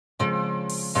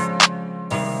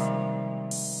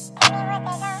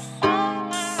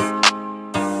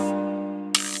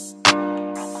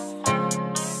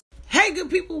right, good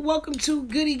people, welcome to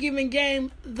Goody Given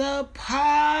Game, the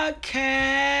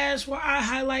podcast where I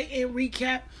highlight and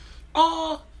recap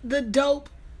all the dope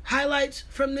highlights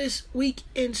from this week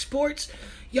in sports.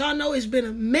 Y'all know it's been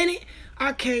a minute.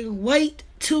 I can't wait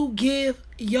to give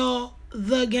y'all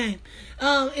the game.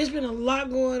 It's been a lot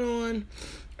going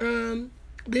on.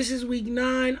 This is week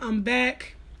 9. I'm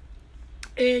back.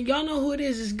 And y'all know who it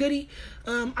is. It's Goody.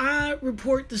 I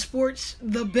report the sports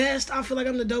the best. I feel like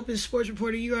I'm the dopest sports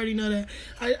reporter. You already know that.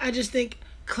 I just think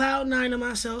cloud 9 of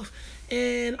myself.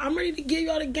 And I'm ready to give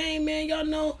y'all the game, man. Y'all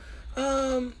know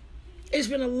it's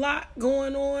been a lot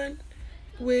going on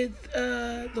with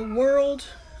the world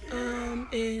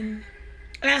and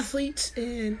athletes.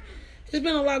 And there's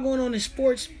been a lot going on in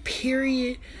sports,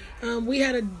 period. We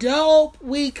had a dope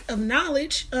week of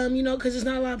knowledge, because it's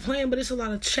not a lot of playing, but it's a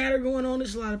lot of chatter going on.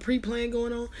 There's a lot of pre-playing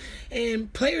going on.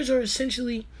 And players are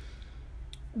essentially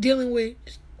dealing with,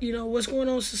 what's going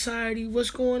on in society, what's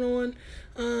going on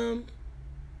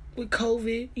with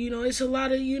COVID. It's a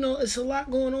lot of, it's a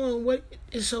lot going on. What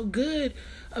is so good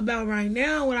about right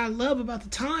now, what I love about the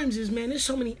times is, man, there's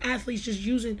so many athletes just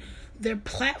using their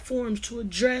platforms to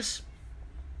address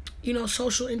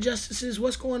social injustices,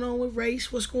 what's going on with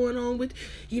race, what's going on with,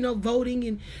 voting,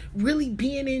 and really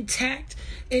being intact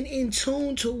and in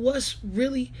tune to what's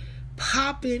really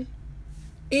popping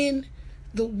in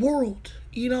the world.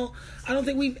 I don't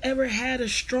think we've ever had a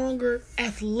stronger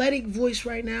athletic voice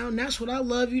right now, and that's what I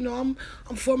love. I'm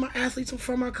for my athletes, I'm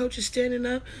for my coaches standing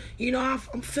up.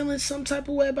 I'm feeling some type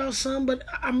of way about some, but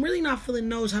I'm really not feeling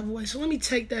no type of way. So let me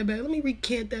take that back. Let me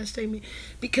recant that statement,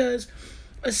 because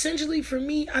essentially, for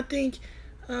me, I think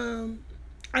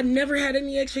I never had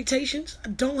any expectations. I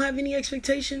don't have any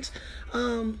expectations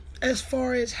as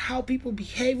far as how people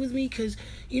behave with me, because,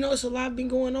 it's a lot been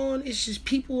going on. It's just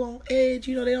people on edge.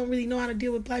 They don't really know how to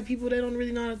deal with black people. They don't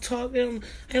really know how to talk. They don't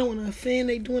want to offend.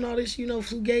 They doing all this,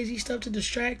 fugazi stuff to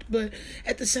distract. But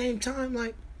at the same time,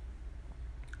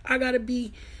 I got to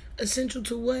be essential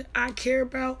to what I care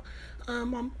about.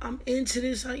 I'm into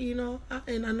this,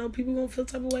 and I know people gonna feel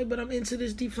type of way, but I'm into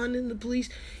this defunding the police,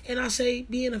 and I say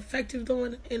being effective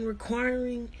though and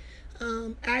requiring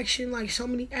action like so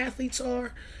many athletes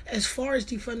are, as far as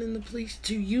defunding the police,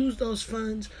 to use those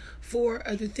funds for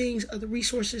other things, other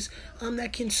resources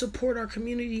that can support our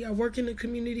community. I work in the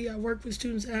community. I work with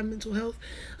students that have mental health,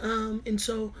 and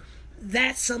so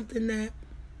that's something that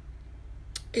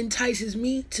entices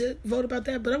me to vote about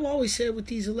that. But I've always said with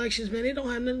these elections, man, they don't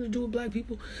have nothing to do with black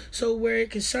people. So where it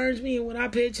concerns me and what I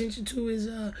pay attention to is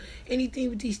anything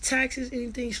with these taxes,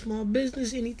 anything small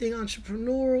business, anything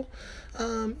entrepreneurial,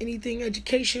 anything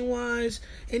education-wise,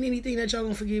 and anything that y'all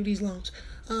gonna forgive these loans,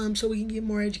 so we can get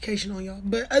more education on y'all.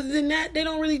 But other than that, they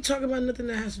don't really talk about nothing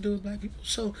that has to do with black people.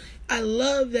 So I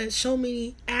love that so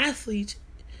many athletes,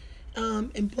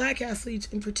 and black athletes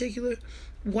in particular,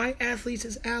 white athletes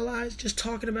as allies, just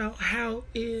talking about how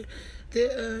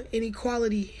the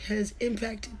inequality has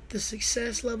impacted the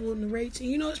success level and the rates.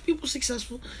 And it's people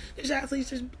successful. There's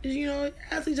athletes,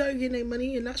 athletes are getting their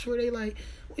money, and that's where they well,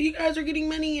 you guys are getting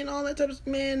money and all that type of,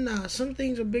 man, nah, some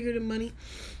things are bigger than money.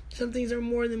 Some things are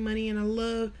more than money, and I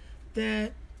love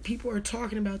that people are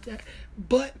talking about that.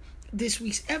 But this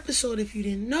week's episode, if you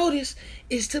didn't notice,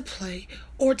 is to play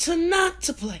or to not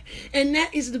to play. And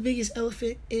that is the biggest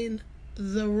elephant in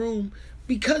the room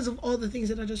because of all the things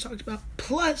that I just talked about,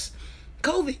 plus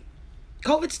COVID.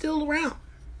 COVID's still around.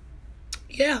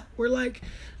 Yeah, we're not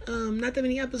that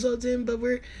many episodes in, but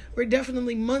we're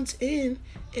definitely months in,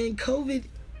 and COVID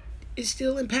is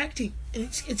still impacting, and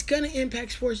it's gonna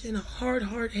impact sports in a hard,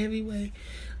 heavy way.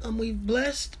 We've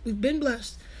been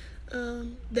blessed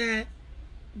that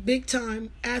big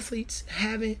time athletes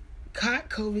haven't caught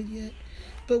COVID yet.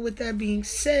 But with that being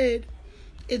said,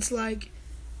 it's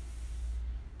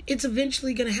it's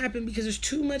eventually going to happen, because there's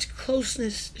too much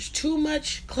closeness. There's too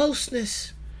much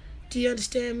closeness, do you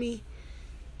understand me,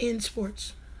 in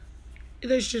sports.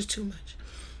 There's just too much.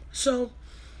 So,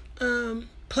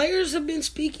 players have been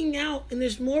speaking out, and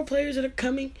there's more players that are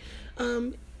coming.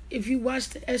 If you watch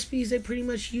the ESPYs, they pretty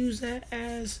much use that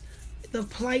as the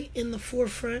plight in the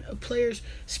forefront of players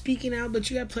speaking out.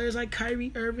 But you got players like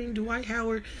Kyrie Irving, Dwight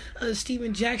Howard,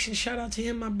 Steven Jackson. Shout out to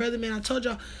him, my brother, man. I told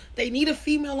y'all, they need a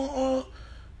female on all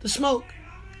the smoke.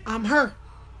 I'm her.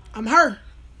 I'm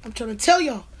trying to tell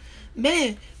y'all,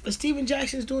 man. But Steven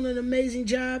Jackson's doing an amazing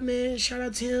job, man. Shout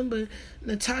out to him. But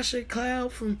Natasha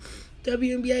Cloud from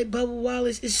WNBA, Bubba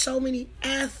Wallace. It's so many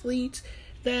athletes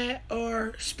that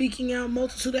are speaking out.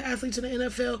 Multitude of athletes in the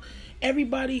NFL.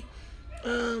 Everybody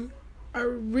are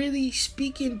really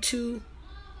speaking to,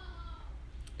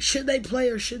 should they play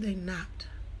or should they not?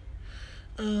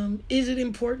 Is it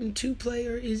important to play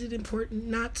or is it important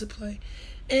not to play?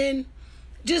 And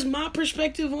just my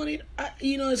perspective on it,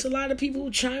 it's a lot of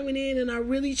people chiming in, and I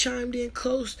really chimed in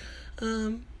close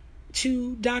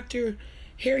to Dr.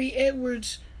 Harry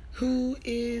Edwards, who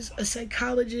is a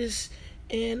psychologist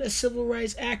and a civil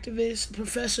rights activist,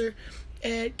 professor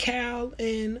at Cal,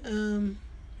 and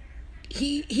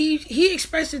he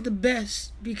expressed it the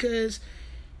best, because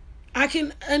I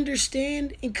can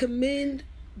understand and commend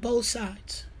both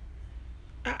sides.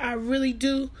 I really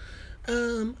do.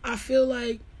 I feel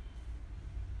like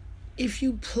if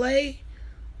you play,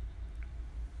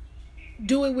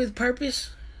 do it with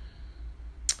purpose.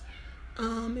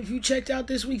 If you checked out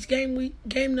this week's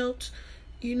game notes,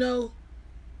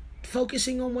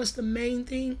 focusing on what's the main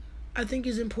thing, I think,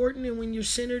 is important. And when you're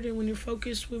centered and when you're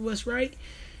focused with what's right,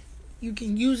 you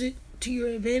can use it to your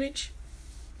advantage.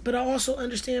 But I also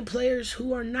understand players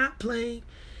who are not playing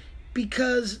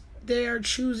because they are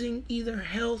choosing either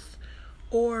health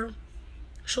or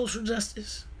social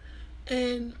justice.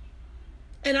 And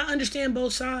I understand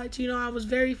both sides. I was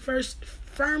very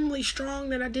firmly strong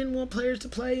that I didn't want players to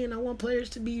play, and I want players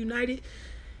to be united.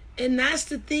 And that's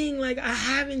the thing. Like, I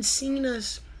haven't seen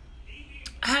that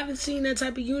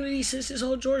type of unity since this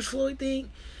whole George Floyd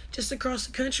thing, just across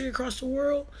the country, across the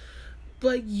world.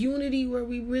 But unity where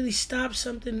we really stop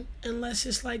something, unless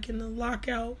it's like in the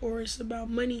lockout or it's about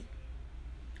money.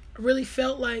 I really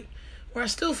felt like, or I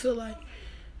still feel like,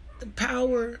 the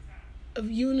power of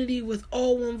unity with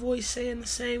all one voice saying the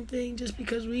same thing, just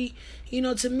because we,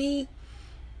 to me,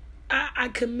 I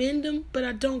commend them, but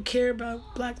I don't care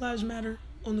about Black Lives Matter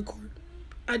on the court.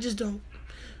 I just don't.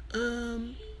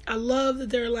 I love that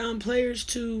they're allowing players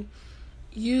to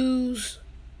use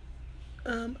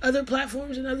other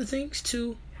platforms and other things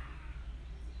to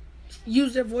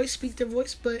use their voice, speak their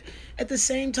voice, but at the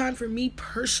same time, for me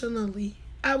personally,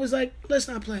 I was like, let's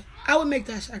not play. I would make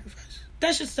that sacrifice.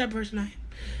 That's just that person I am.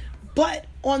 But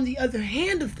on the other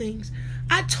hand of things,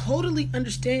 I totally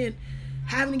understand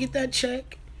having to get that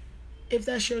check. If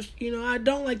that's your, I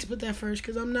don't like to put that first,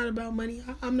 because I'm not about money.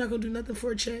 I'm not going to do nothing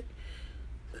for a check.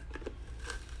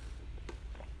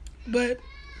 But,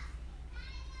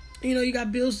 you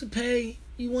got bills to pay.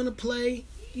 You want to play.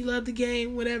 You love the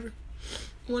game, whatever.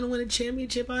 You want to win a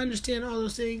championship. I understand all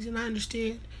those things, and I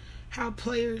understand how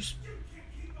players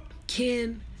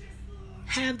can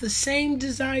have the same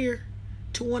desire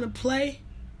to want to play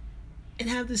and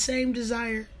have the same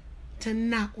desire to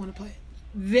not want to play.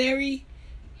 Very,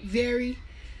 very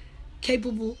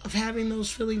capable of having those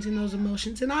feelings and those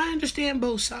emotions. And I understand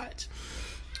both sides.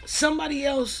 Somebody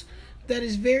else that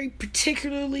is very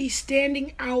particularly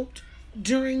standing out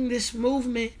during this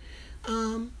movement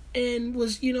and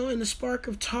was, in the spark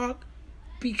of talk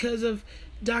because of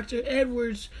Dr.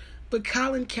 Edwards, but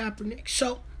Colin Kaepernick.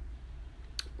 So,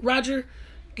 Roger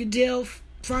Goodell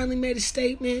finally made a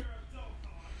statement.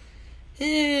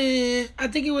 I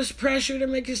think it was pressure to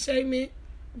make a statement,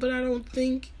 but I don't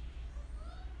think...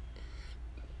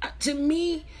 To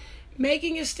me,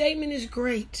 making a statement is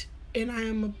great, and I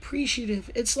am appreciative.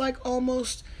 It's like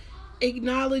almost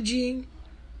acknowledging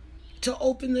to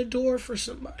open the door for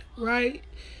somebody, right?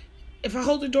 If I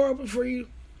hold the door open for you,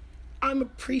 I'm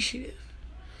appreciative.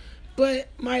 But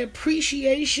my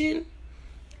appreciation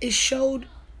is showed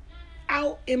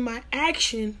out in my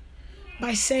action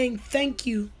by saying thank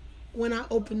you when I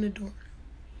open the door.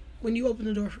 When you open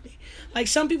the door for me. Like,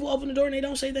 some people open the door and they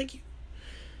don't say thank you.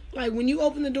 Like, when you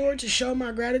open the door to show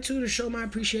my gratitude or show my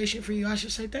appreciation for you, I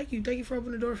should say thank you. Thank you for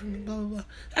opening the door for me, blah, blah, blah.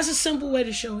 That's a simple way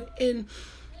to show it. And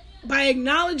by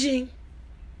acknowledging,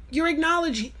 you're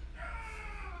acknowledging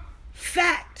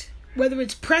fact, whether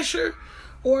it's pressure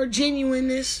or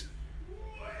genuineness,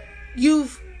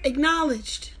 you've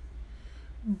acknowledged.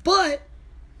 But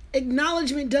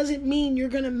acknowledgement doesn't mean you're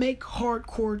going to make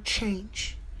hardcore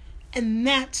change. And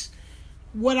that's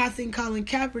what I think Colin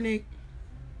Kaepernick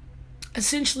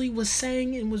essentially was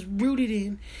saying and was rooted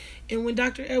in. And when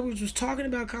Dr. Edwards was talking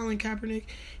about Colin Kaepernick,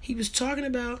 he was talking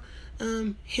about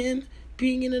him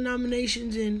being in the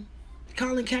nominations and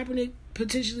Colin Kaepernick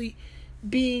potentially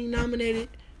being nominated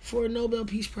for a Nobel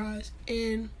Peace Prize.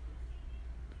 And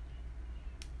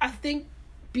I think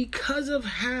because of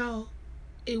how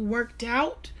it worked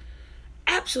out,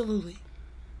 absolutely.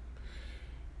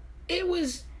 It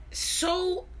was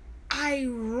so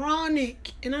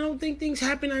ironic, and I don't think things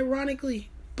happen ironically,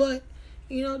 but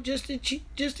just to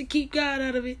keep God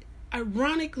out of it,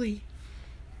 ironically,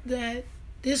 that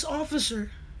this an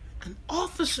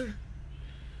officer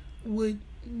would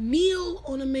kneel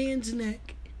on a man's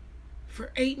neck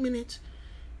for 8 minutes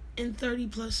and 30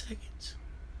 plus seconds.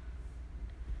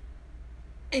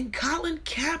 And Colin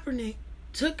Kaepernick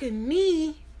took a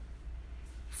knee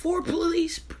for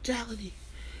police brutality.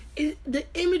 The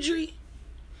imagery,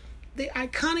 the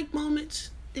iconic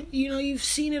moments, you've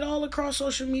seen it all across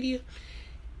social media.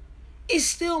 It's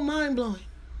still mind-blowing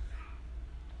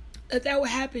that would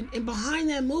happen. And behind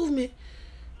that movement,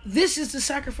 this is the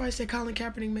sacrifice that Colin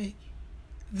Kaepernick made.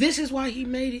 This is why he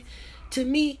made it. To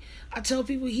me, I tell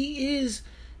people he is,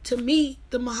 to me,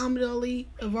 the Muhammad Ali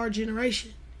of our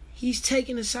generation. He's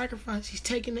taking the sacrifice. He's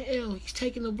taking the L. He's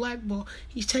taking the black ball.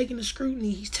 He's taking the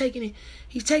scrutiny. He's taking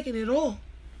it all.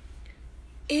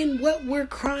 In what we're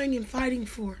crying and fighting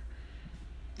for.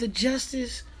 The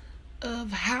justice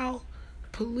of how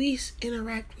police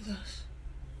interact with us.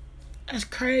 That's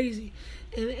crazy.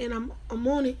 And I'm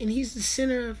on it, and he's the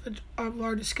center of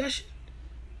our discussion.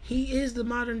 He is the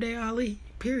modern day Ali,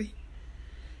 period.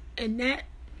 And that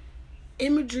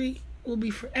imagery will be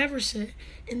forever said.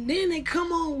 And then they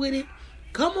come on with it.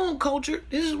 Come on, culture.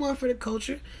 This is one for the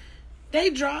culture. They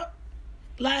dropped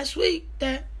last week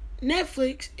that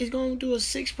Netflix is going to do a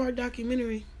 6-part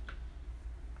documentary.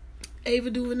 Ava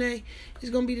DuVernay is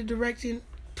going to be the directing,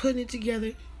 putting it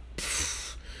together.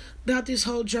 About this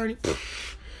whole journey.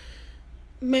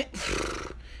 Man,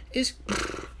 it's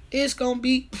going to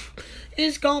be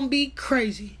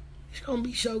crazy. It's going to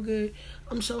be so good.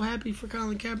 I'm so happy for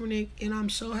Colin Kaepernick, and I'm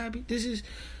so happy.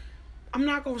 I'm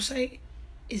not going to say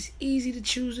it's easy to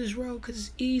choose this road, because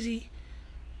it's easy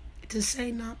to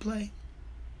say not play.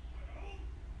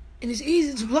 And it's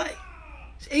easy to play.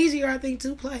 It's easier, I think,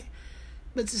 to play.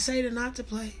 But to say to not to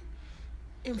play.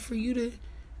 And for you to,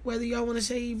 whether y'all want to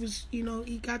say he was, he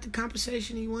got the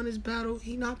compensation, he won his battle,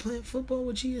 he not playing football,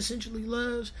 which he essentially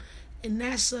loves, and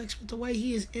that sucks. But the way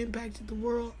he has impacted the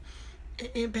world and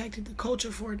impacted the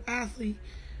culture for an athlete,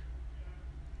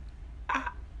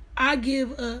 I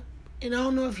give up. And I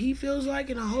don't know if he feels like,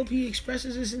 and I hope he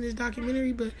expresses this in this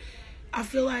documentary, but I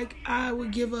feel like I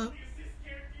would give up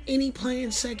any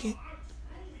playing second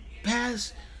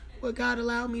past what God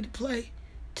allowed me to play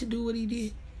to do what he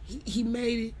did. He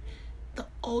made it the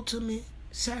ultimate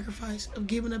sacrifice of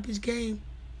giving up his game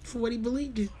for what he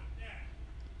believed in.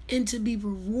 And to be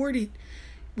rewarded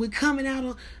with coming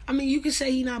out on, you could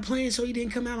say he not playing so he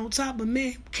didn't come out on top, but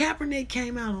man, Kaepernick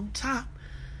came out on top.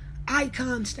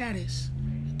 Icon status.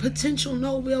 Potential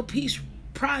Nobel Peace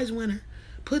Prize winner.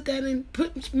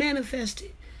 Manifest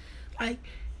it. Like,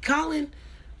 Colin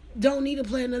don't need to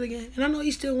play another game. And I know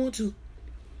he still want to.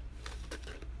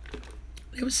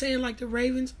 They were saying like the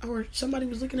Ravens, or somebody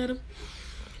was looking at him.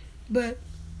 But,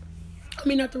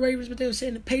 not the Ravens, but they were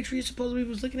saying the Patriots supposedly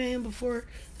was looking at him before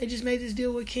they just made this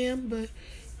deal with Cam. But,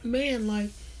 man,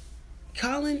 like,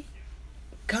 Colin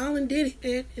did it,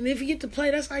 man. And if he get to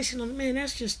play, that's icing on the, man,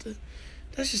 that's just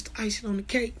icing on the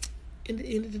cake at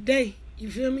the end of the day.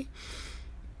 You feel me?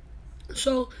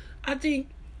 So, I think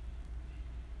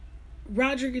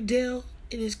Roger Goodell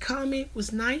in his comment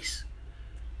was nice.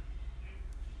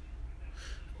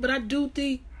 But I do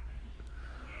think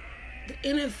the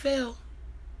NFL,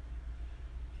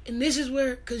 and this is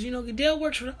where, because, Goodell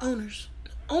works for the owners.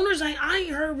 The owners, I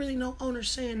ain't heard really no owners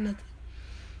saying nothing.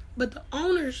 But the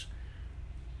owners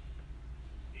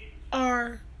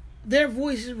their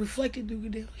voice is reflected through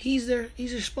Goodell. He's their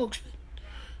spokesman.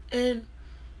 And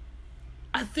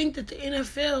I think that the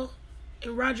NFL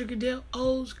and Roger Goodell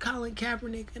owes Colin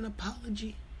Kaepernick an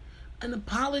apology. An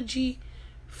apology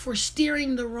for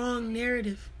steering the wrong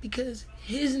narrative, because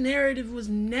his narrative was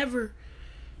never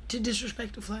to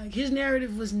disrespect the flag. His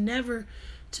narrative was never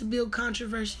to build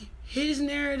controversy. His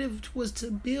narrative was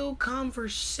to build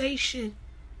conversation,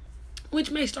 which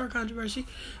may start controversy,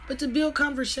 but to build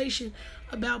conversation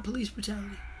about police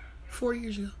brutality 4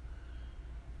 years ago.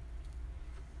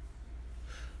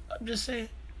 I'm just saying.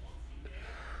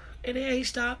 And it ain't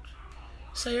stopped.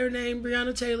 Say her name,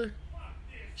 Breonna Taylor.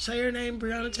 Say her name,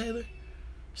 Breonna Taylor.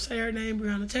 Say her name,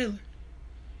 Breonna Taylor.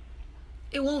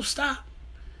 It won't stop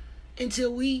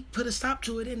until we put a stop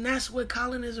to it. And that's what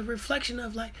Colin is a reflection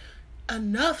of. Like,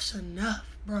 enough's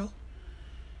enough, bro.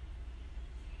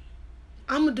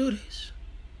 I'm going to do this.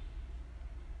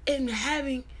 And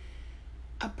having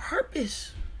a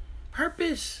purpose.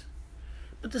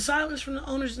 But the silence from the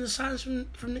owners and the silence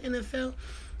from the NFL,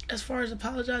 as far as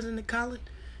apologizing to Colin,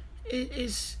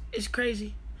 is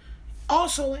crazy.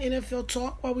 Also, NFL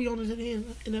talk, while we on to the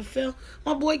NFL,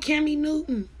 my boy Cam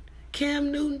Newton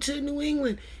to New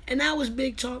England. And that was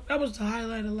big talk. That was the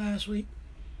highlight of last week.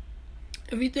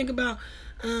 If you think about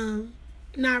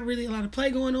not really a lot of play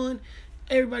going on,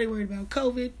 everybody worried about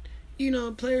COVID,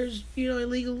 players,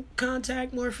 illegal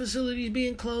contact, more facilities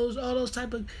being closed, all those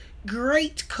type of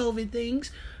great COVID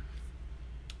things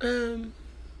that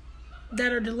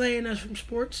are delaying us from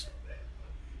sports.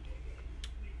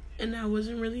 and that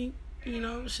wasn't really,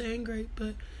 saying great.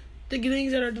 But the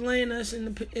things that are delaying us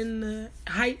in the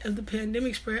height of the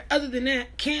pandemic spread, other than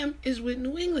that, Cam is with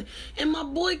New England. And my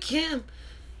boy Cam,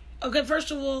 okay,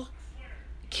 first of all,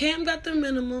 Cam got the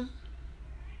minimum,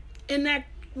 and that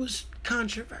was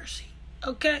controversy.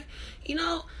 Okay?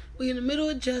 We in the middle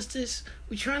of justice.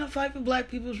 We trying to fight for black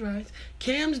people's rights.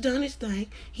 Cam's done his thing.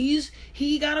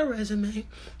 He got a resume.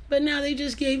 But now they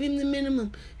just gave him the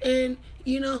minimum. And,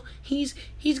 he's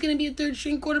going to be a third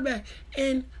string quarterback.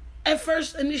 And at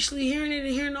first, initially hearing it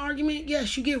and hearing the argument,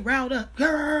 yes, you get riled up.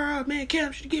 Man,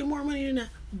 Cam should get more money than that.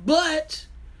 But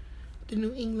the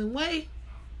New England way,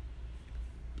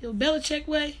 Bill Belichick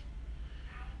way,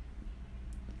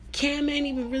 Cam ain't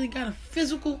even really got a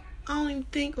physical, I don't even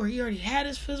think, or he already had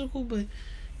his physical, but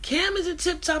Cam is in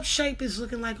tip-top shape, is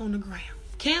looking like on the ground.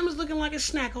 Cam is looking like a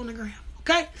snack on the ground,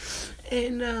 okay?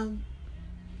 And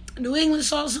New England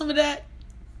saw some of that,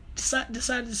 decided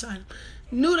to sign him.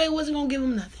 Knew they wasn't going to give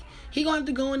him nothing. He going to have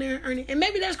to go in there and earn it. And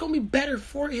maybe that's going to be better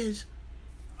for his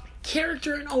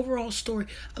character and overall story.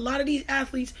 A lot of these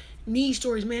athletes need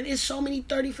stories, man. It's so many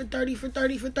 30 for 30 for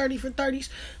 30 for 30 for 30s.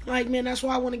 Like, man, that's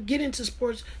why I want to get into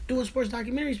sports, doing sports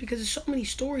documentaries, because there's so many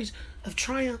stories of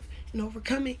triumph and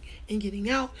overcoming and getting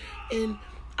out. And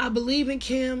I believe in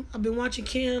Cam. I've been watching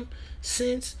Cam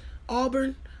since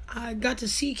Auburn. I got to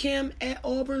see Cam at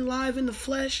Auburn live in the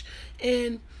flesh,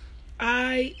 and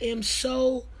I am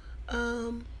so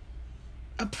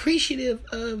appreciative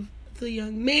of the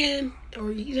young man,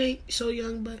 or he ain't so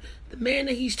young, but the man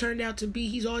that he's turned out to be.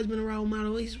 He's always been a role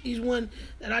model. He's one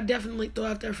that I definitely throw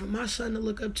out there for my son to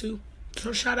look up to.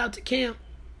 So shout out to Cam.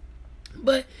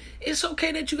 But it's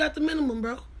okay that you got the minimum,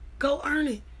 bro. Go earn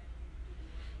it.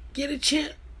 Get a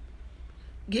chip.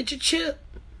 Get your chip.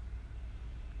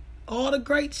 All the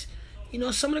greats,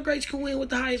 some of the greats can win with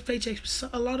the highest paychecks,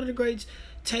 but a lot of the greats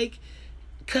take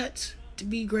cuts to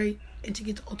be great and to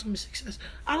get the ultimate success.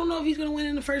 I don't know if he's going to win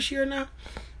in the first year or not.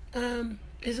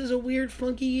 This is a weird,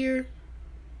 funky year.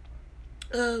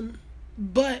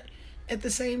 But at the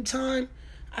same time,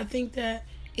 I think that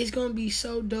it's going to be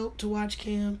so dope to watch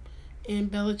Cam and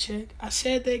Belichick. I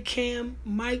said that Cam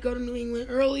might go to New England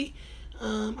early.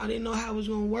 I didn't know how it was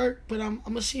going to work, but I'm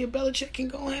going to see if Belichick can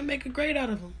go ahead and make a grade out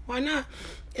of him. Why not?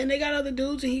 And they got other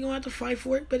dudes, and he's going to have to fight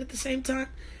for it. But at the same time,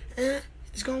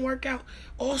 it's going to work out.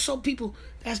 Also, people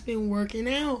that's been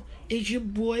working out is your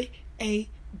boy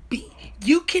A.B.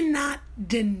 You cannot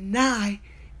deny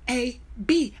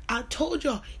A.B. I told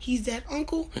y'all, he's that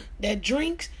uncle that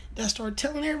drinks, that started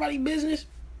telling everybody business.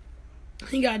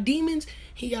 He got demons.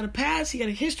 He got a past. He got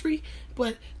a history.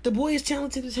 But the boy is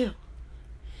talented as hell.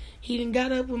 He done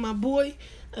got up with my boy,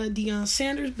 Deion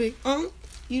Sanders, Big Unk.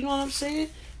 You know what I'm saying?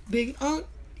 Big Unk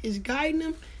is guiding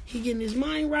him. He getting his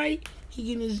mind right. He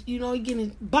getting his, he getting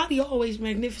his body always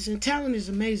magnificent. Talent is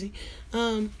amazing.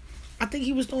 I think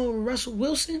he was throwing with Russell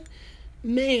Wilson.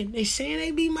 Man, they saying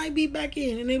AB might be back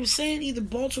in. And they were saying either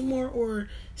Baltimore or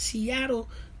Seattle.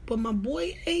 But my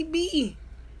boy AB,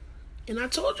 and I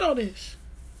told y'all this,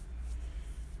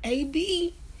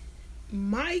 AB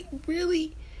might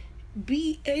really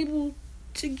be able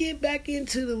to get back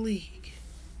into the league.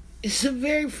 It's a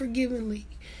very forgiving league.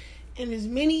 And as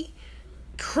many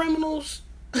criminals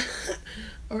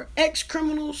or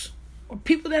ex-criminals or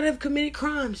people that have committed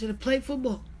crimes that have played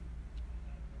football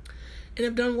and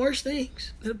have done worse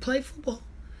things that have played football,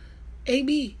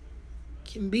 AB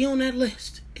can be on that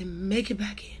list and make it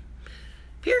back in.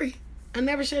 Period. I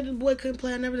never said the boy couldn't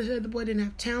play. I never said the boy didn't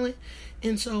have talent.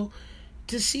 And so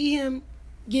to see him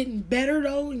getting better,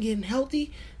 though, and getting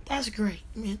healthy, that's great,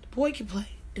 man. The boy can play.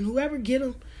 And whoever get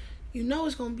him,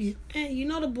 it's going to be,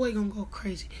 the boy going to go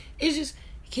crazy. It's just,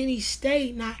 can he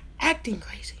stay not acting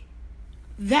crazy?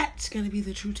 That's going to be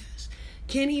the true test.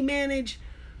 Can he manage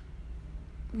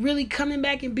really coming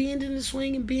back and being in the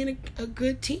swing and being a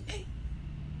good teammate?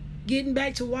 Getting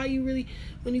back to why you really,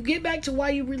 when you get back to why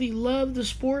you really love the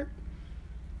sport,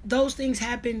 those things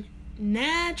happen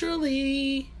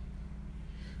naturally.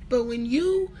 But when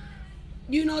you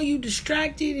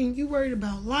distracted and you worried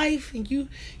about life and you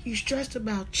stressed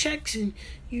about checks and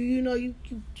you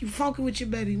funky with your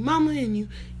baby mama and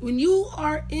when you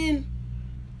are in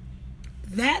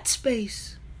that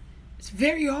space, it's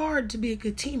very hard to be a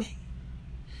good teammate.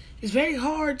 It's very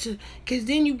hard because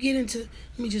then you get into,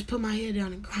 let me just put my head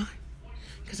down and grind.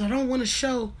 Because I don't want to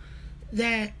show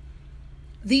that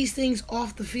these things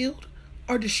off the field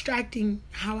are distracting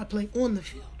how I play on the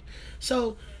field.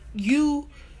 So you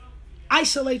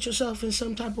isolate yourself in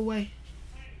some type of way.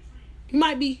 You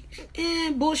might be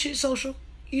bullshit social,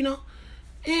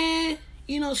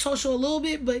 social a little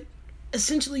bit, but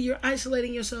essentially you're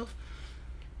isolating yourself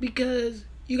because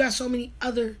you got so many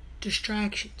other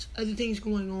distractions, other things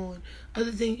going on,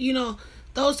 other things,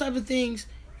 those type of things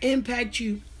impact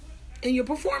you in your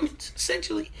performance,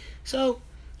 essentially. So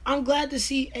I'm glad to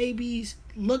see AB's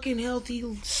looking healthy,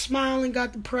 smiling,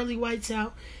 got the pearly whites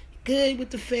out, good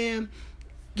with the fam,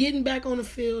 getting back on the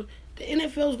field. The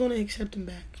NFL is going to accept him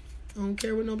back. I don't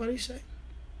care what nobody say.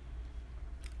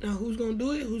 Now, who's going to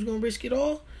do it? Who's going to risk it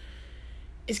all?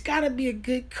 It's got to be a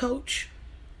good coach,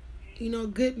 a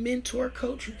good mentor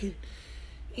coach who can,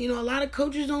 a lot of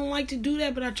coaches don't like to do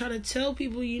that, but I try to tell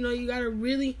people, you got to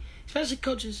really, especially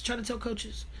coaches, try to tell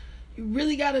coaches, you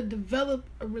really got to develop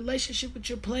a relationship with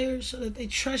your players so that they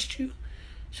trust you,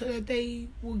 so that they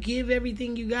will give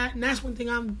everything you got. And that's one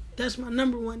thing that's my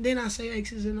number one. Then I say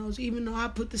X's and O's, even though I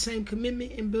put the same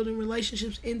commitment in building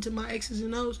relationships into my X's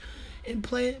and O's and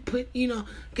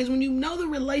because when you know the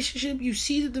relationship, you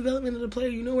see the development of the player,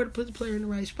 you know where to put the player in the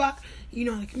right spot, you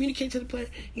know how to communicate to the player,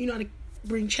 you know how to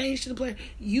bring change to the player.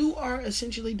 You are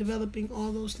essentially developing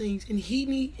all those things, and he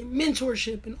need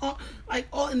mentorship and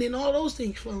and then all those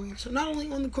things flow in. So not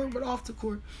only on the court but off the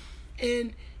court.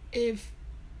 And if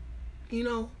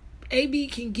AB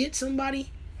can get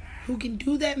somebody who can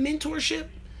do that mentorship,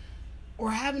 or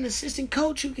have an assistant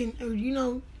coach who can,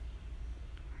 or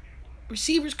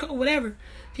receivers coach, whatever.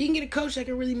 If he can get a coach that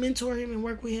can really mentor him and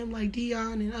work with him like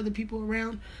Dion and other people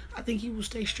around, I think he will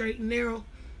stay straight and narrow.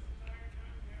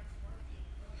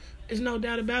 There's no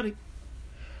doubt about it.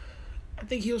 I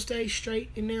think he'll stay straight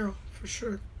and narrow for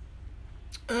sure.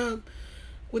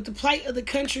 With the plight of the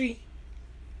country,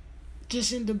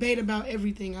 just in debate about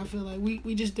everything, I feel like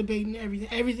we just debating everything.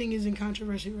 Everything is in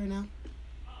controversy right now.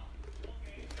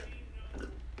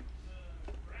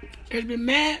 There's been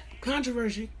mad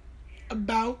controversy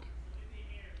about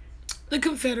the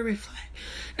Confederate flag.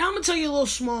 Now I'm gonna tell you a little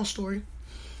small story.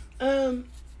 I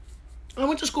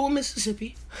went to school in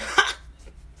Mississippi,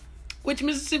 which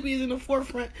Mississippi is in the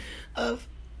forefront of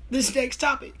this next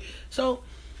topic. So,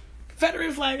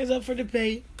 Confederate flag is up for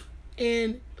debate,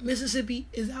 and Mississippi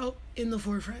is out in the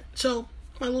forefront. So,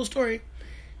 my little story.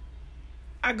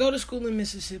 I go to school in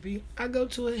Mississippi. I go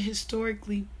to a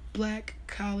historically black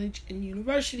college and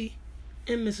university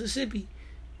in Mississippi.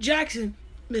 Jackson,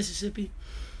 Mississippi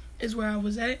is where I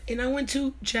was at, and I went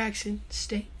to Jackson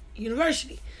State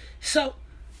University. So,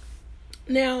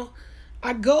 now,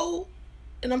 I go,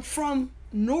 and I'm from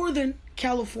Northern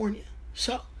California.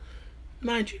 So,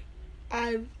 mind you,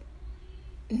 I've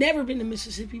never been to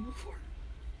Mississippi before.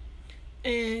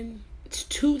 And it's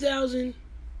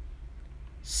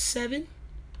 2007,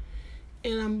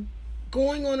 and I'm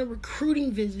going on a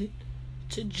recruiting visit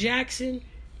to Jackson,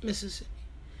 Mississippi.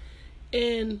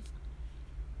 And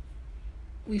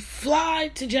we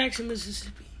fly to Jackson,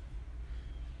 Mississippi.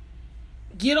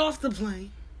 Get off the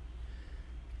plane.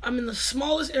 I'm in the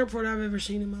smallest airport I've ever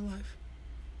seen in my life.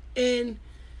 And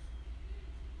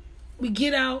we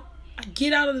get out. I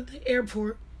get out of the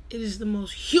airport. It is the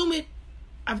most humid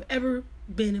I've ever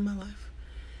been in my life.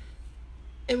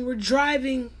 And we're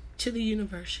driving to the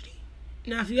university.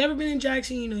 Now, if you've ever been in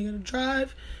Jackson, you got to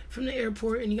drive from the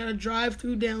airport and you got to drive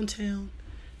through downtown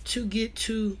to get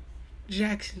to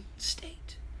Jackson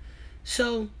State.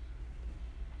 So,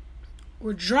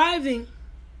 we're driving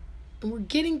and we're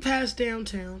getting past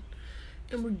downtown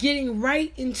and we're getting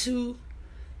right into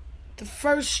the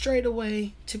first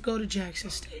straightaway to go to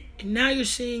Jackson State. And now you're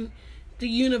seeing the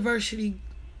university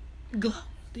glow.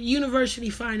 The university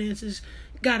finances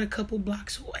got a couple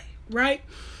blocks away, right?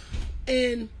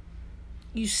 And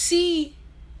you see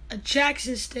a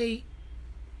Jackson State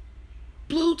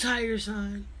blue tire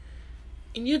sign,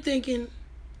 and you're thinking,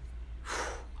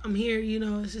 I'm here,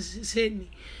 it's hitting me.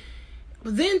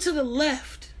 But then to the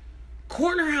left,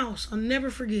 corner house, I'll never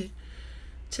forget,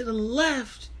 to the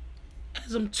left,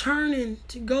 as I'm turning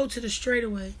to go to the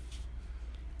straightaway,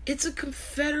 it's a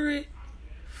Confederate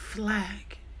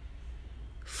flag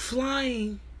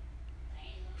flying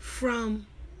from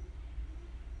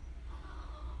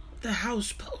the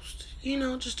house post.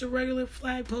 Just a regular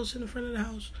flag post in the front of the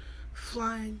house,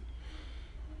 flying.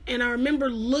 And I remember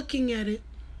looking at it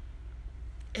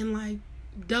and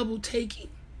double taking,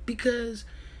 because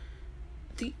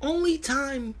the only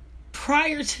time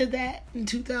prior to that in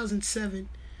 2007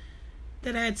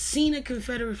 that I had seen a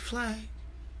Confederate flag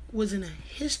was in a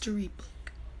history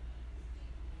book.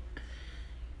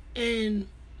 And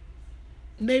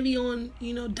maybe on,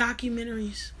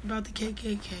 documentaries about the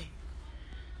KKK.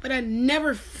 But I'd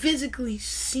never physically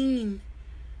seen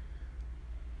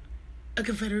a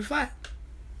Confederate flag.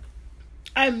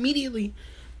 I immediately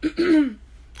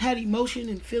had emotion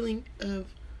and feeling of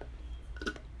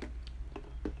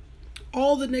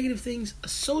all the negative things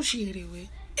associated with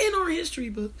in our history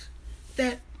books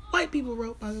that white people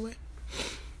wrote, by the way,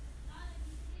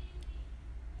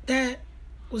 that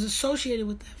was associated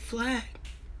with that flag.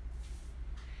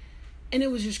 And it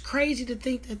was just crazy to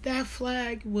think that that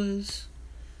flag was,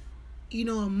 a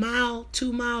mile,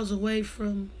 2 miles away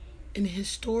from an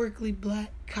historically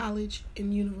black college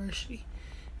and university.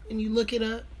 And you look it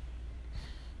up,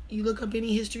 you look up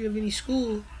any history of any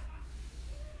school,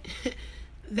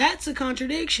 that's a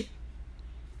contradiction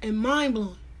and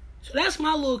mind-blowing. So that's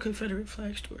my little Confederate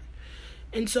flag story.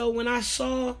 And so when I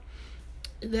saw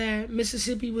that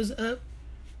Mississippi was up,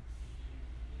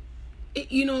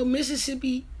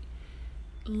 Mississippi,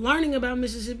 learning about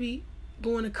Mississippi,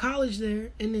 going to college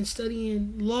there, and then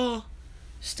studying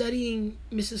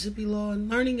Mississippi law and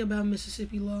learning about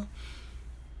Mississippi law,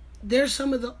 they're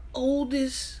some of the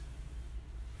oldest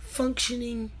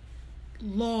functioning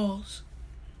laws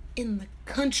in the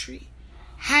country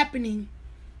happening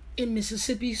in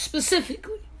Mississippi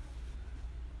specifically.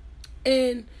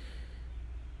 And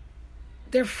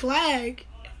their flag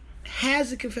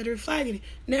has a Confederate flag in it.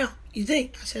 Now, you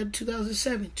think, I said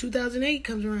 2007, 2008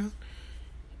 comes around,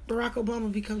 Barack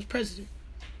Obama becomes president.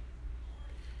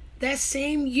 That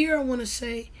same year, I want to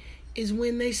say, is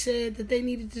when they said that they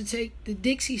needed to take the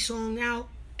Dixie song out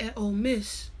at Ole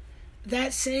Miss.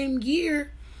 That same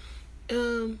year,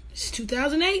 it's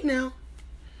 2008 now,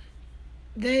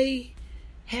 they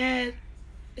said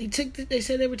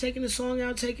they were taking the song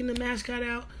out, taking the mascot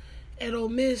out at Ole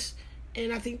Miss,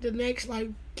 and I think the next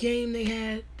game they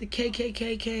had, the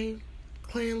KKK came,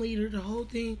 Klan leader, the whole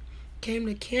thing came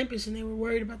to campus, and they were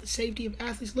worried about the safety of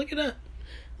athletes. Look it up.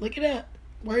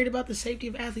 Worried about the safety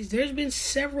of athletes. There's been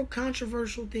several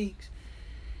controversial things.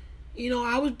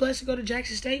 I was blessed to go to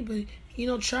Jackson State, but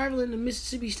traveling to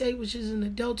Mississippi State, which is in the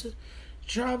Delta,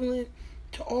 traveling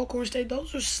to Alcorn State,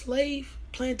 those are slave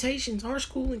plantations, our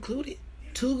school included.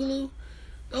 Tougaloo,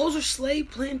 those are slave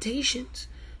plantations.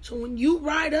 So when you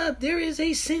ride up, there is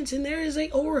a sense and there is a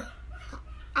aura.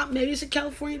 Maybe it's a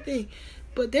California thing,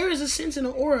 but there is a sense and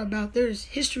an aura about there's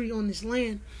history on this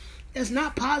land that's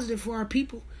not positive for our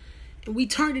people, and we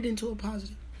turned it into a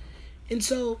positive. And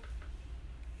so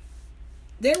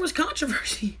there was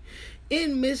controversy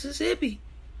in Mississippi,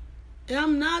 and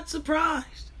I'm not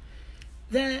surprised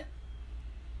that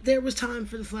there was time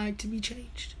for the flag to be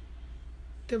changed.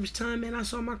 There was time, man. I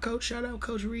saw my coach, shout out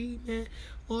Coach Reed, man,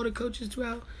 all the coaches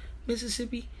throughout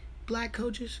Mississippi, black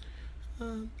coaches,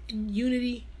 in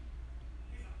unity,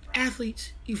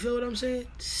 athletes, you feel what I'm saying?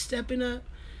 Stepping up,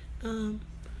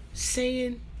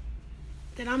 saying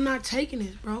that I'm not taking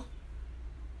this, bro.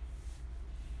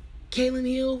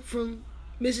 Kalen Hill from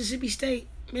Mississippi State,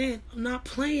 man, I'm not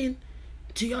playing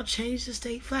until y'all change the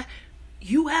state flag.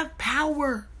 You have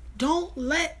power. Don't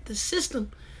let the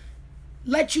system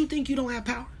let you think you don't have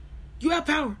power. You have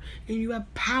power, and you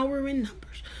have power in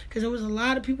numbers. Because there was a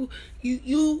lot of people,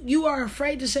 you are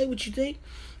afraid to say what you think,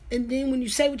 and then when you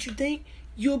say what you think,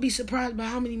 you'll be surprised by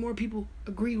how many more people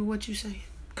agree with what you're saying.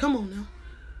 Come on now.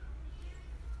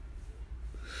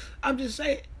 I'm just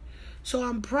saying. So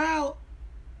I'm proud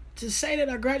to say that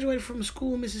I graduated from a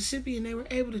school in Mississippi, and they were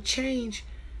able to change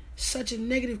such a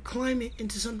negative climate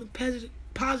into something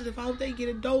positive. I hope they get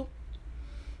a dope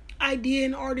idea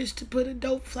and artist to put a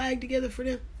dope flag together for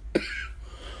them.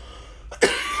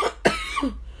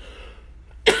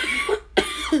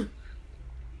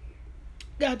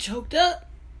 Got choked up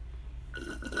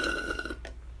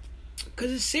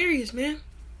because it's serious, man.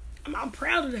 I'm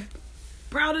proud of that.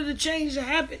 Proud of the change that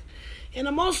happened. And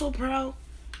I'm also proud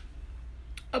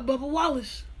of Bubba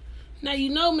Wallace.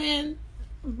 Now, man,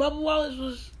 Bubba Wallace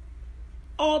was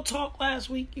all talk last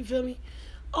week, you feel me?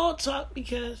 All talk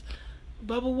because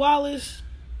Bubba Wallace,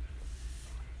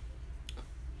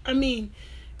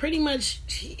 pretty much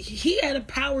he had a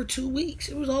power 2 weeks.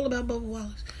 It was all about Bubba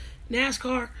Wallace.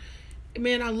 NASCAR,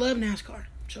 man, I love NASCAR.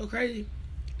 So crazy.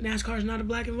 NASCAR is not a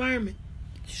black environment.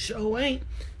 Sure ain't.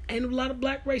 Ain't a lot of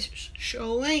black racers.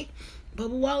 Sure ain't. Bubba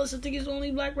Wallace, I think, is the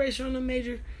only black racer on a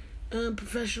major,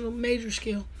 professional major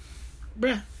scale.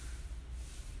 Bruh,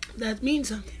 that means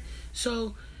something.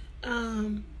 So,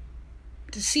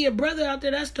 to see a brother out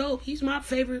there, that's dope. He's my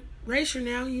favorite racer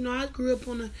now. I grew up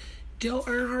on the Dale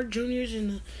Earnhardt Jr.'s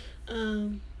and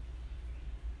the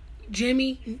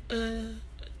Jimmy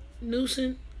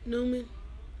Newman.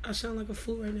 I sound like a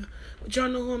fool right now. But y'all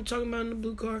know who I'm talking about in the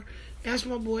blue car. That's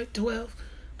my boy, 12.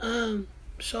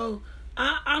 So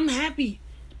I'm happy.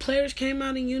 Players came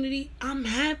out in unity. I'm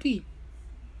happy.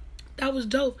 That was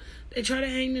dope. They tried to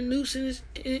hang the noose in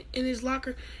his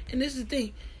locker. And this is the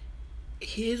thing.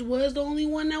 His was the only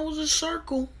one that was a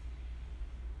circle.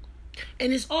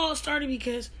 And it's all started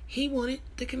because he wanted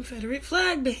the Confederate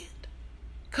flag banned.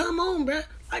 Come on, bruh.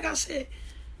 Like I said,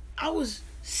 I was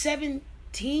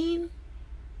 17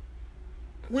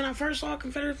 when I first saw a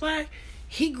Confederate flag.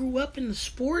 He grew up in the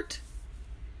sport,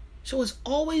 so it's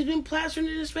always been plastered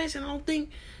in his face. And I don't think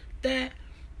that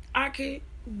I could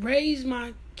raise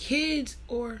my kids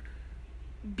or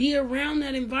be around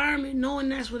that environment knowing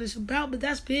that's what it's about. But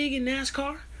that's big in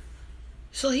NASCAR.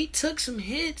 So he took some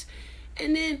hits,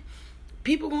 and then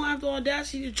people gonna have the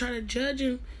audacity to try to judge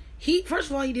him. First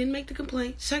of all, he didn't make the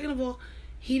complaint. Second of all,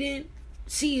 he didn't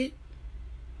see it.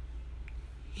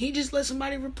 He just let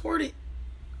somebody report it.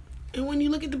 And when you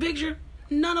look at the picture,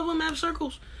 none of them have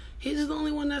circles. His is the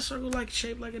only one that's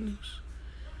shaped like a noose.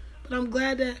 But I'm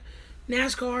glad that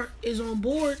NASCAR is on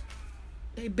board.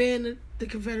 They banned the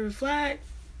Confederate flag.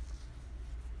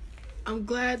 I'm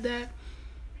glad that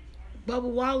Bubba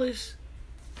Wallace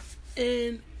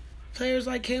and players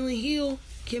like Kalen Hill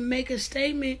can make a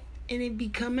statement and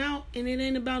it come out, and it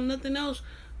ain't about nothing else.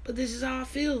 But this is how I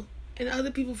feel. And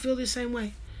other people feel the same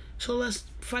way. So let's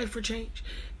fight for change.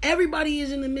 Everybody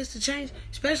is in the midst of change,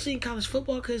 especially in college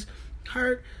football, because I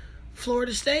heard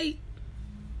Florida State,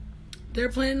 they're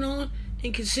planning on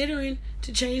and considering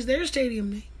to change their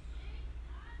stadium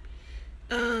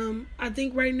name. I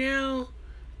think right now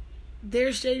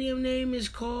their stadium name is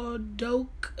called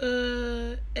Doak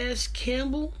S.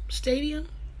 Campbell Stadium.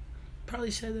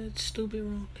 Probably said that stupid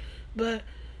wrong. But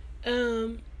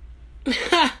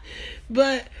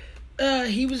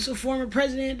he was a former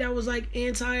president that was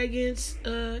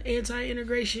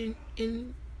anti-integration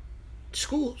in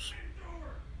schools.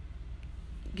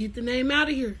 Get the name out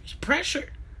of here. It's pressure.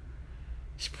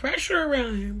 It's pressure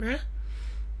around here, bruh.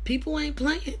 People ain't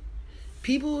playing.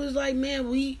 People is like,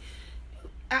 man,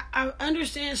 I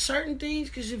understand certain things,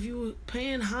 because if you were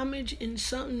paying homage and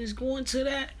something is going to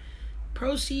that,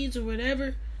 proceeds or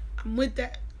whatever, I'm with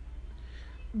that.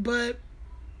 But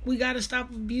we got to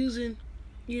stop abusing,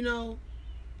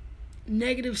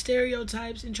 negative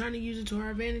stereotypes and trying to use it to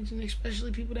our advantage, and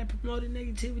especially people that promoted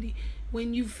negativity.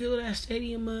 When you fill that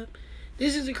stadium up,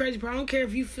 this is the crazy part. I don't care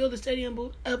if you fill the stadium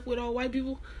up with all white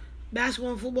people.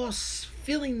 Basketball and football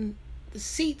filling the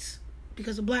seats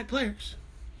because of black players.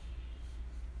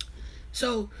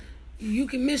 So you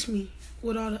can miss me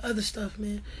with all the other stuff,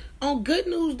 man. On good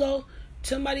news, though,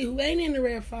 somebody who ain't in the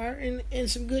Red Fire, and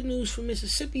some good news for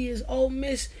Mississippi is Ole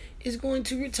Miss is going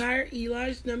to retire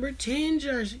Eli's number 10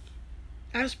 jersey.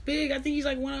 That's big. I think he's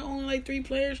one of only 3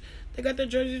 players that got their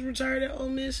jerseys retired at Ole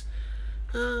Miss.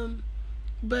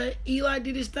 But Eli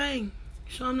did his thing,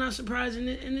 so I'm not surprised.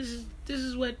 And this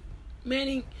is what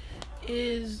Manning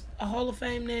is, a Hall of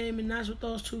Fame name, and that's what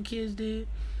those 2 kids did,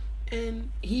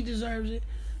 and he deserves it.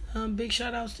 Big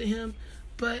shout outs to him.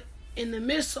 But in the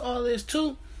midst of all this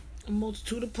too, a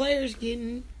multitude of players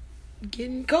getting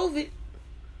COVID,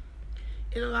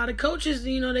 and a lot of coaches,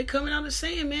 they coming out and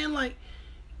saying, man,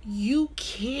 you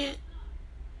can't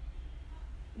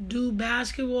do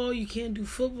basketball, you can't do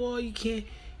football, you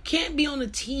can't be on a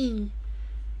team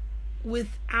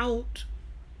without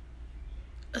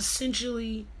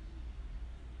essentially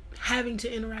having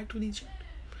to interact with each other.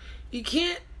 You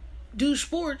can't do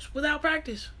sports without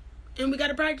practice, and we got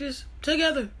to practice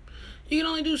together. You can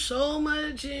only do so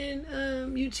much in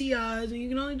UTIs, and you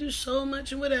can only do so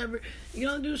much in whatever. You can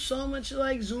only do so much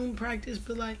Zoom practice,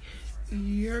 but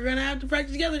you're gonna have to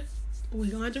practice together.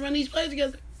 We're gonna have to run these plays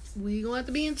together. We're gonna have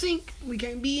to be in sync. We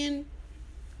can't be in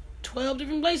 12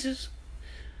 different places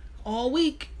all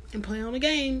week and play on a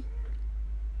game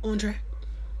on track.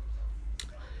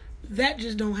 That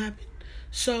just don't happen.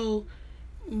 So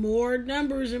more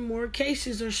numbers and more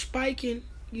cases are spiking.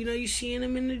 You're seeing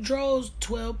them in the draws.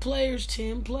 12 players,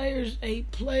 10 players,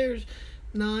 8 players,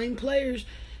 9 players,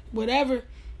 whatever,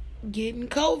 getting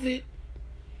COVID,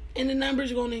 and the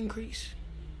numbers are going to increase.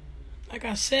 Like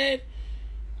I said,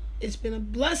 it's been a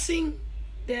blessing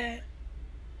that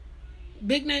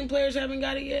big name players haven't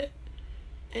got it yet,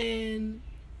 and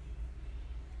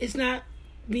it's not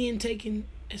being taken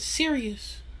as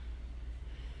serious.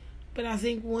 But I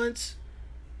think once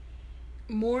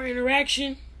more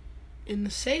interaction and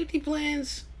the safety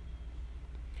plans,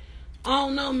 I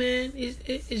don't know, man.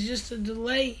 It's just a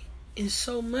delay in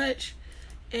so much,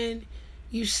 and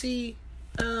you see,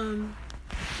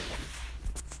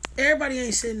 everybody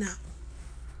ain't sitting out.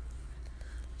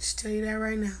 Just tell you that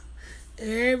right now.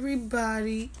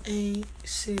 Everybody ain't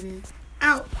sitting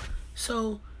out.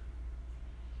 So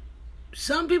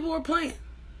some people are playing.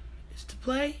 It's to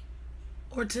play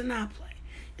or to not play.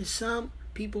 And some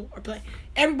people are playing.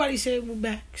 Everybody said we're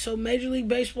back. So Major League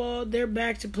Baseball, they're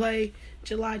back to play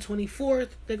July 24th.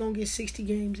 They're going to get 60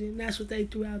 games in. That's what they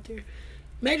threw out there.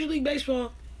 Major League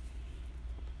Baseball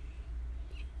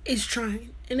is trying.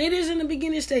 And it is in the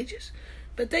beginning stages.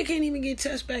 But they can't even get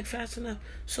tests back fast enough.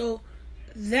 So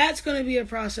that's going to be a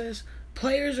process.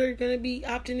 Players are going to be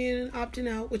opting in and opting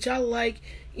out, which I like.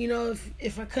 You know,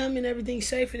 if I come and everything's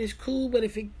safe and it's cool, but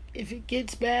if it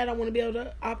gets bad, I want to be able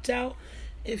to opt out.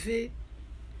 If it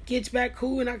gets back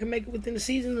cool and I can make it within the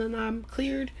season and I'm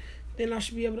cleared, then I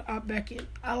should be able to opt back in.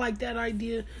 I like that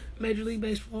idea. Major League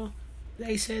Baseball,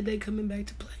 they said they coming back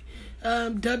to play.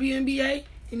 WNBA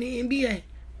and the NBA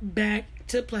back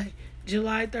to play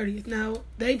July 30th. Now,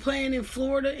 they playing in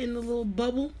Florida in the little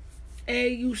bubble.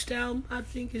 AAU style, I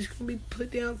think it's going to be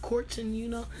put down courts and, you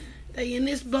know, they in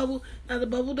this bubble. Now, the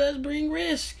bubble does bring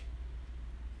risk.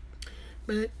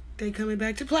 But they coming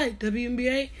back to play.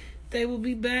 WNBA, they will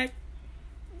be back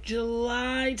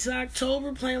July to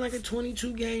October playing like a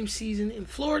 22-game season in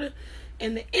Florida.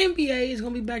 And the NBA is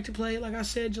going to be back to play, like I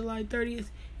said, July 30th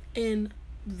in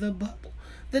the bubble.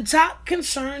 The top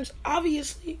concerns,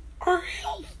 obviously, are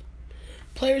health.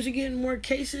 Players are getting more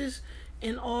cases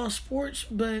in all sports,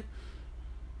 but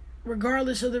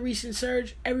regardless of the recent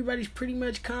surge, everybody's pretty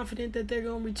much confident that they're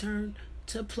going to return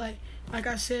to play. Like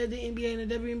I said, the NBA and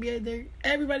the WNBA,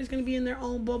 everybody's going to be in their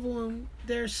own bubble and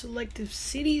their selective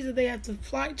cities that they have to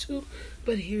fly to.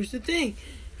 But here's the thing.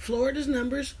 Florida's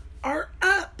numbers are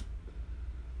up.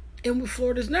 And with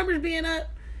Florida's numbers being up,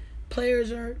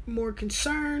 players are more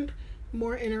concerned,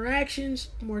 more interactions,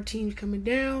 more teams coming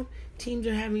down. Teams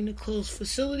are having to close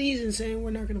facilities and saying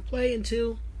we're not going to play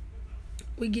until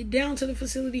we get down to the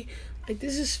facility. Like,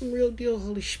 this is some real deal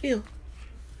holy spiel.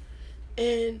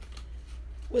 And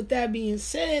with that being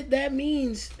said, that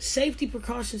means safety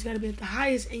precautions got to be at the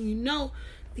highest. And you know,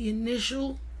 the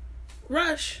initial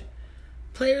rush,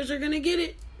 players are going to get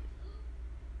it.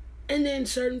 And then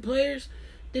certain players,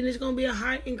 then there's going to be a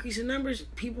high increase in numbers.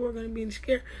 People are going to be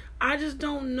scared. I just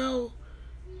don't know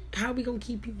how we going to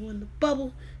keep people in the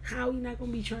bubble. How we not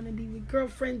going to be trying to be with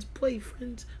girlfriends,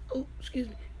 boyfriends.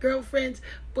 Girlfriends,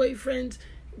 boyfriends.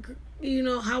 You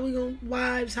know, how we going to,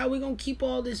 wives. How we going to keep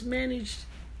all this managed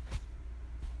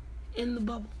in the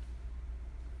bubble.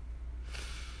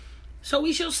 So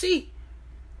we shall see.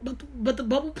 But the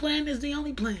bubble plan is the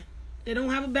only plan. They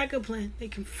don't have a backup plan. They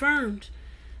confirmed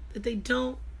that they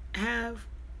don't have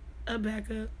a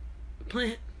backup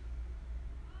plan.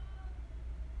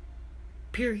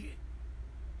 Period.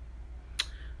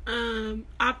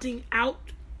 Opting out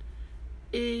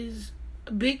is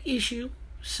a big issue.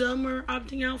 Some are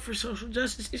opting out for social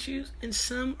justice issues, and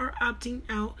some are opting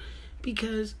out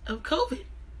because of COVID.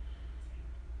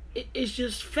 It's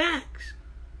just facts.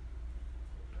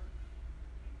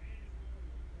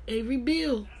 Avery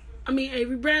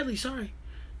Bradley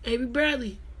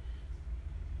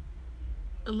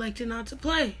elected not to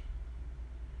play.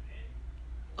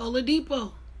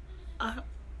 Oladipo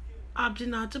opted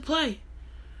not to play.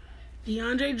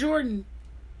 DeAndre Jordan,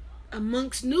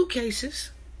 amongst new cases.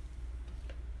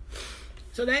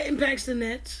 So that impacts the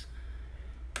Nets.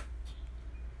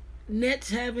 Nets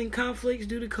having conflicts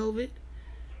due to COVID.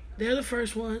 They're the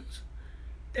first ones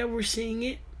that we're seeing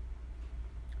it.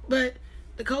 But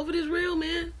the COVID is real,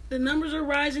 man. The numbers are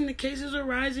rising. The cases are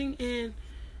rising. And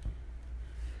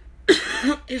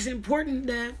it's important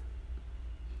that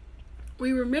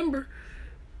we remember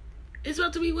it's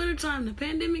about to be wintertime. The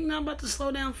pandemic not about to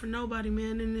slow down for nobody,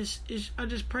 man. And I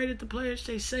just pray that the players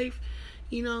stay safe.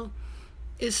 You know,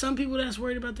 it's some people that's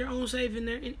worried about their own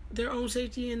their own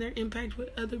safety and their impact with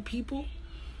other people,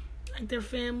 like their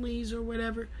families or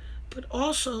whatever. But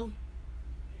also,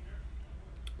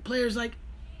 players like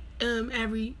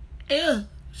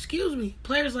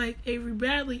players like Avery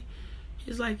Bradley,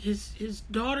 his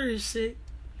daughter is sick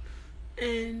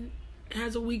and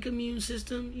has a weak immune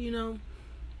system, you know.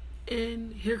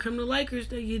 And here come the Lakers,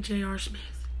 they get J.R.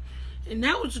 Smith. And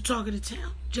that was the talk of the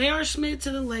town. J.R. Smith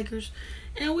to the Lakers.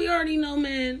 And we already know,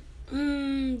 man,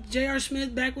 J.R.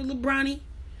 Smith back with LeBronny.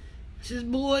 It's his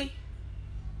boy.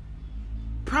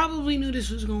 Probably knew this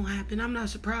was going to happen. I'm not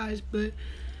surprised, but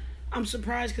I'm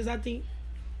surprised because I think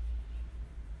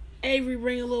Avery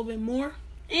bring a little bit more.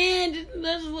 And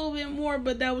that's a little bit more,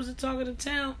 but that was the talk of the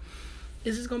town.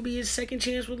 This is going to be his second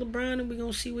chance with LeBron, and we're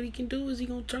going to see what he can do. Is he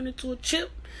going to turn into a chip,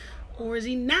 or is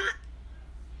he not?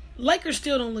 Lakers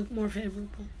still don't look more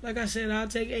favorable. Like I said, I'll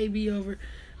take AB over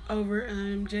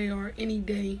JR any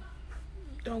day.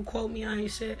 Don't quote me. I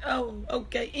ain't said. Oh,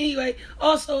 okay. Anyway,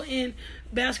 also in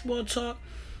basketball talk,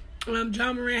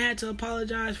 John Morant had to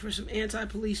apologize for some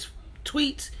anti-police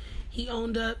tweets. He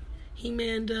owned up. He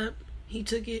manned up. he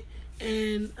took it,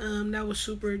 and that was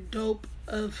super dope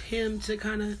of him to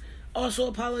kind of also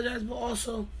apologize, but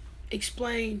also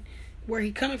explain where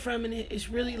he coming from. And it's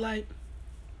really like,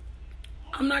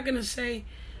 I'm not going to say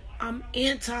I'm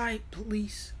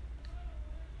anti-police,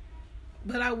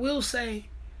 but I will say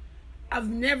I've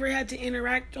never had to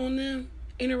interact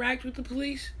with the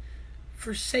police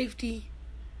for safety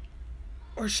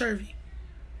or serving.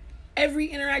 Every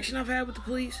interaction I've had with the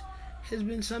police has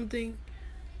been something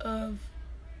of,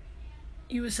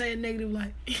 you would say, a negative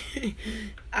light.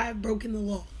 I've broken the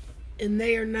law, and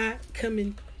they are not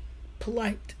coming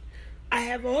polite. I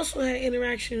have also had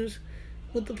interactions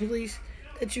with the police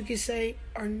that you could say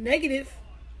are negative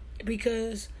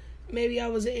because maybe I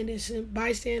was an innocent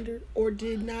bystander or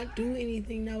did not do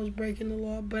anything that was breaking the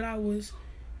law, but I was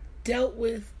dealt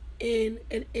with in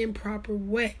an improper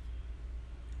way.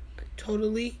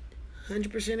 Totally,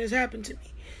 100% has happened to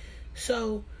me.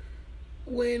 So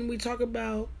when we talk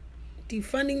about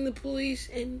defunding the police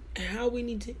and how we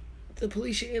need the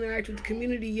police should interact with the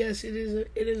community, yes, it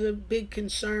is a big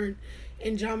concern.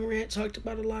 And Ja Morant talked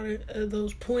about a lot of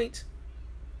those points.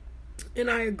 And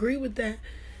I agree with that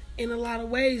in a lot of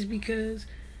ways because,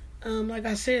 like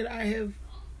I said, I have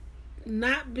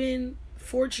not been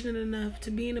fortunate enough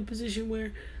to be in a position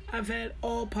where I've had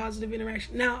all positive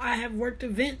interaction. Now, I have worked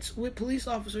events with police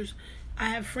officers. I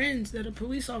have friends that are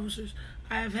police officers.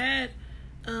 I have had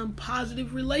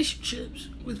positive relationships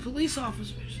with police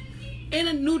officers in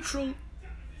a neutral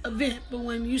event. But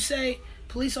when you say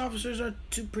police officers are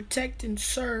to protect and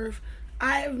serve,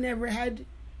 I have never had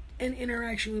an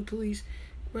interaction with police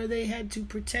where they had to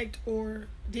protect or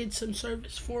did some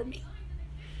service for me.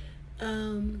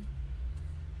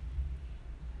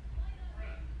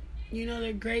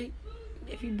 They're great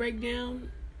if you break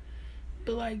down,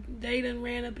 but like they done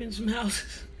ran up in some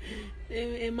houses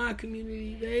in my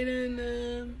community. They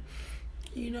done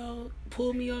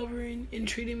pulled me over and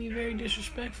treated me very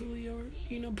disrespectfully, or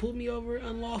pulled me over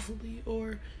unlawfully,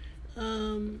 or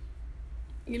I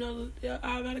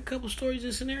got a couple stories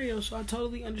and scenarios, so I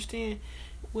totally understand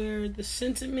where the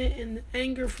sentiment and the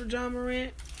anger for Ja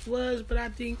Morant was, but I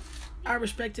think I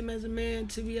respect him as a man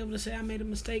to be able to say I made a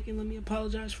mistake and let me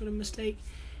apologize for the mistake,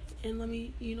 and let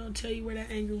me tell you where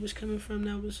that anger was coming from.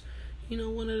 That was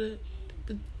one of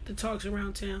the talks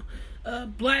around town.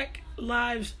 Black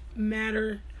Lives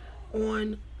Matter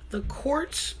on the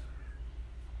courts,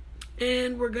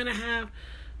 and we're gonna have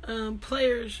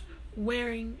players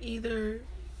wearing either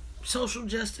social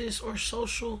justice or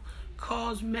social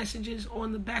cause messages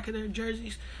on the back of their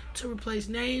jerseys to replace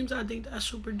names. I think that's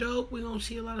super dope. We're going to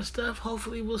see a lot of stuff.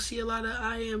 Hopefully we'll see a lot of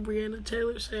I am Breonna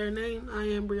Taylor. Say her name. I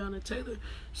am Breonna Taylor.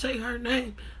 Say her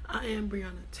name. I am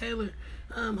Breonna Taylor.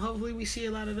 Hopefully we see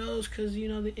a lot of those because,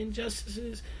 the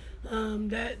injustices.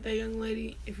 That young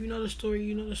lady, if you know the story,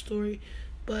 you know the story.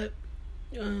 But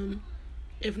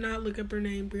if not, look up her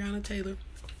name, Breonna Taylor.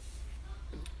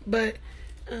 But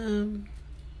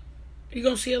you're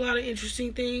going to see a lot of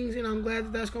interesting things, and I'm glad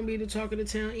that that's going to be the talk of the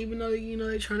town, even though,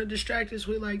 they're trying to distract us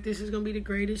with, like, this is going to be the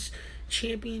greatest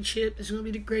championship, this is going to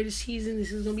be the greatest season,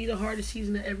 this is going to be the hardest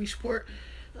season of every sport.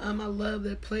 I love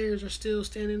that players are still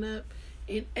standing up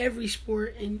in every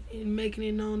sport and making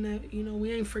it known that,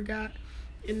 we ain't forgot,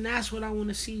 and that's what I want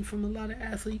to see from a lot of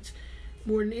athletes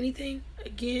more than anything.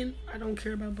 Again, I don't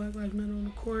care about Black Lives Matter on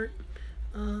the court.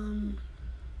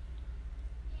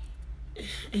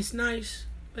 It's nice,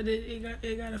 but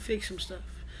it got to fix some stuff.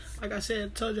 Like I said, I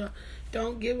told y'all,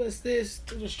 don't give us this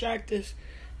to distract us,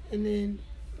 and then,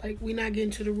 like, we not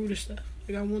getting to the root of stuff.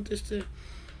 Like, I want this to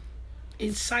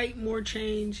incite more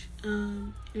change,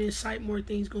 and incite more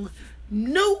things going.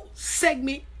 New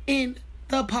segment in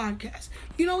the podcast.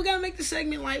 We got to make the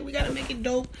segment light. We got to make it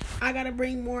dope. I got to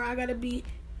bring more. I got to be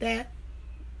that,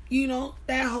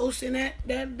 that host and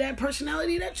that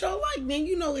personality that y'all like, man.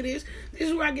 It is. This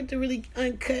is where I get to really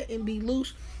uncut and be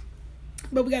loose.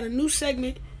 But we got a new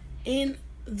segment in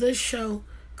the show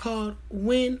called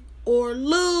Win or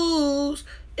Lose.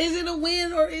 Is it a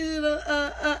win or is it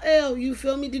a L? You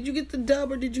feel me? Did you get the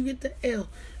dub or did you get the L?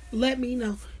 Let me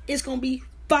know. It's going to be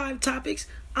 5 topics.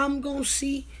 I'm going to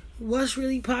see what's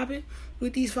really popping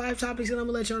with these 5 topics, and I'm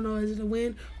going to let y'all know, is it a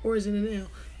win or is it an L?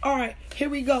 All right, here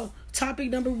we go. Topic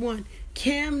number 1.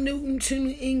 Cam Newton to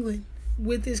New England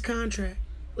with his contract.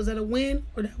 Was that a win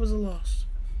or that was a loss?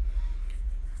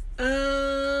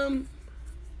 I'm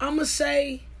going to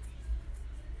say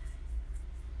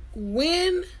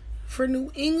win for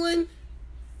New England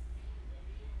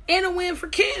and a win for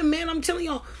Cam, man. I'm telling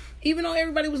y'all, even though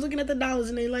everybody was looking at the dollars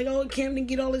and they like, oh, Cam didn't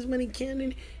get all his money.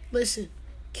 Listen,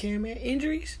 Cam had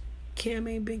injuries. Cam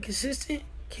ain't been consistent.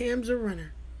 Cam's a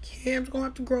runner. Cam's going to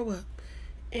have to grow up.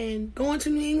 And going to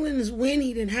New England is win.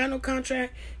 He didn't have no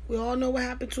contract. We all know what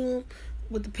happened to him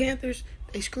with the Panthers.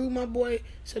 They screwed my boy.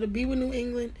 So to be with New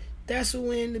England, that's a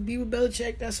win. To be with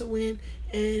Belichick, that's a win.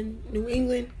 And New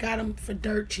England got him for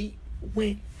dirt cheap.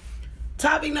 Win.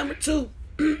 Topic number 2.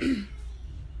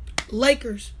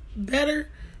 Lakers. Better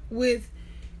with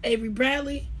Avery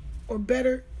Bradley or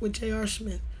better with J.R.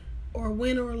 Smith? Or a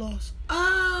win or a loss?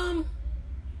 I'm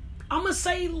going to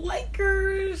say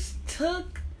Lakers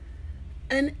took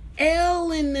an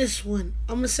L in this one.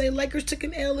 I'm going to say Lakers took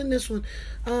an L in this one.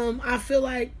 I feel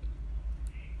like,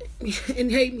 and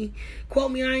hate me,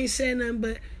 quote me, I ain't saying nothing,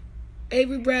 but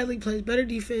Avery Bradley plays better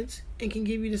defense and can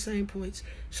give you the same points.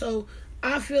 So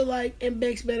I feel like, and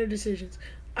makes better decisions.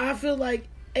 I feel like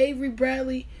Avery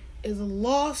Bradley is a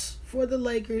loss for the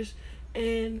Lakers,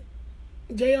 and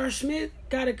J.R. Smith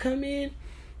got to come in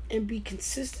and be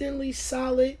consistently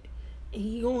solid. And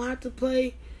he going to have to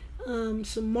play some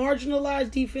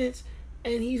marginalized defense,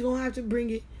 and he's going to have to bring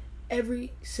it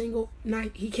every single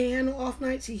night. He can't have no off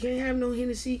nights. He can't have no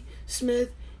Hennessy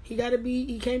Smith. He can't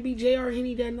be J.R.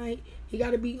 Henney that night. He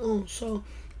got to be on. So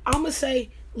I'm going to say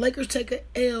Lakers take a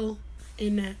L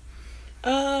in that.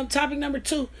 Topic number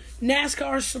 2,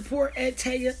 NASCAR support at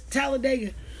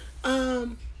Talladega.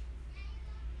 I'm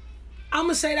going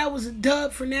to say that was a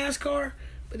dub for NASCAR.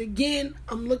 But again,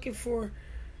 I'm looking for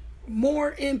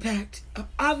more impact.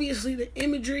 Obviously, the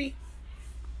imagery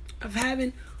of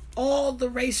having all the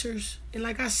racers. And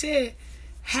like I said,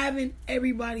 having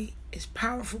everybody is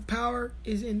powerful. Power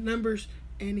is in numbers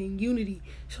and in unity.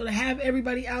 So to have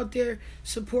everybody out there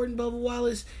supporting Bubba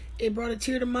Wallace, it brought a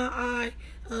tear to my eye.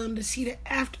 To see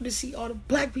all the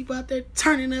black people out there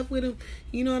turning up with him,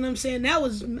 you know what I'm saying? That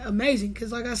was amazing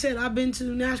because, like I said, I've been to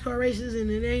NASCAR races and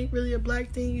it ain't really a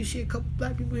black thing. You see a couple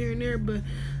black people here and there, but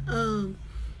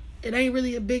it ain't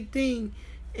really a big thing.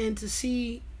 And to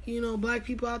see, black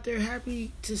people out there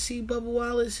happy to see Bubba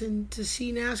Wallace and to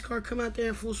see NASCAR come out there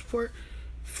in full support,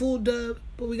 full dub,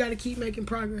 but we got to keep making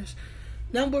progress.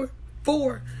 Number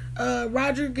 4,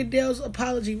 Roger Goodell's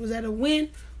apology. Was that a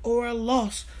win or a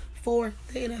loss for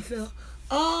the NFL?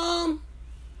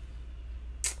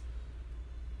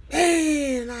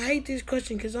 Man, I hate this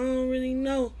question because I don't really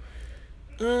know.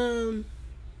 I'm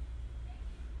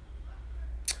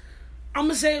going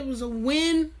to say it was a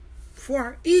win for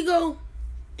our ego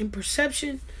and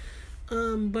perception.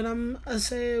 But I'm going to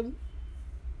say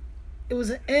it was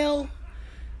an L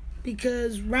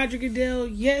because Roger Goodell,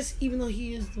 yes, even though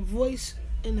he is the voice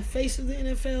and the face of the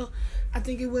NFL, I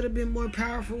think it would have been more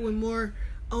powerful with more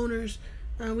owners.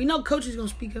 We know coaches going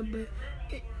to speak up, but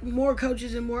more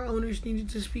coaches and more owners needed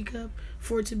to speak up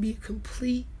for it to be a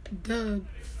complete dub.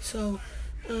 So,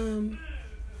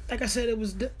 like I said, it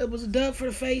was a dub for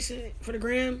the face, and for the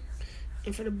gram,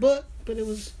 and for the book, but it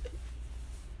was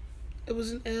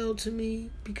an L to me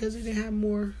because it didn't have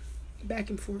more back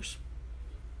and forth.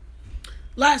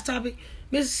 Last topic,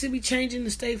 Mississippi changing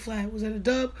the state flag. Was that a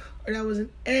dub or that was an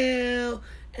L?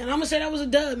 And I'm going to say that was a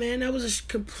dub, man. That was a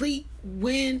complete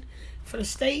win for the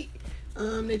state.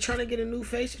 They're trying to get a new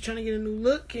face. They're trying to get a new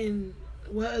look. And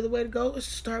what other way to go is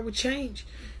to start with change.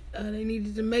 They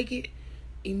needed to make it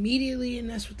immediately, and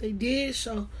that's what they did.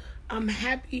 So I'm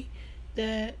happy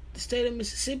that the state of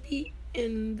Mississippi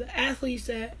and the athletes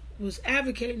that was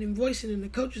advocating and voicing and the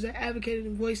coaches that advocated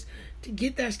and voiced to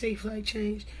get that state flag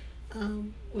changed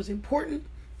was important.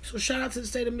 So shout out to the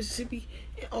state of Mississippi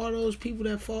and all those people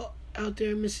that fought out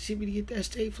there in Mississippi to get that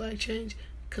state flag changed.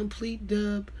 Complete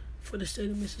dub for the state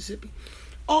of Mississippi.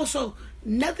 Also,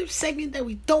 another segment that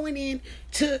we throwing in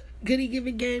to Goody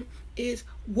Given Game is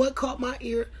what caught my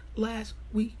ear last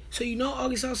week. So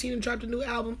August Alsina dropped a new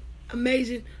album.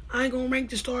 Amazing. I ain't gonna rank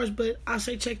the stars, but I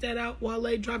say check that out.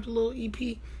 Wale dropped a little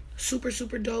EP. Super,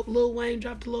 super dope. Lil Wayne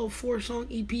dropped a little 4-song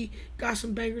EP. Got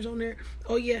some bangers on there.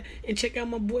 Oh, yeah. And check out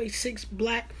my boy 6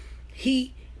 Black.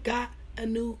 He got a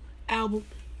new album.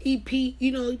 EP.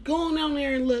 Go on down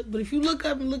there and look. But if you look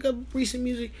up recent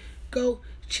music, go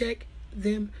check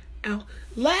them out.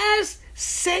 Last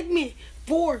segment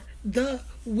for the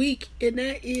week, and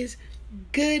that is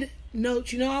good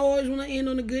notes. I always want to end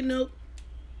on a good note.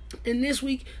 And this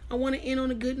week, I want to end on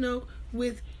a good note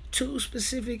with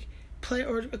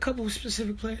a couple of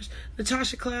specific players.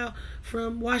 Natasha Cloud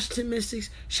from Washington Mystics.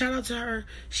 Shout out to her.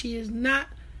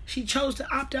 She chose to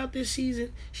opt out this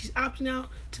season. She's opting out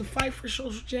to fight for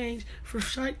social change,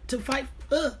 to fight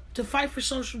for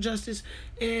social justice,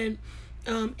 and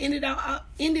ended on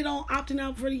opting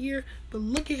out for the year. But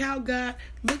look at how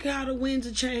the winds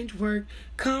of change work.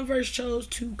 Converse chose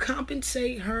to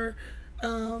compensate her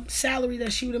salary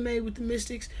that she would have made with the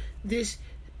Mystics this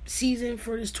season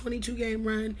for this 22-game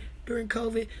run during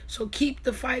COVID. So keep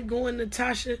the fight going,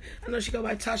 Natasha. I know she go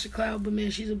by Tasha Cloud, but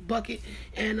man, she's a bucket.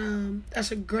 And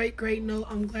that's a great note.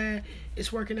 I'm glad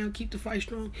it's working out. Keep the fight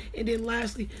strong. And then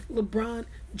lastly, LeBron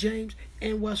James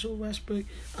and Russell Westbrook.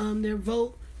 Their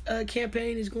vote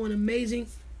campaign is going amazing.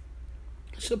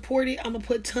 Support it. I'm going to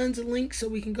put tons of links so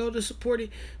we can go to support it.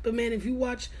 But, man, if you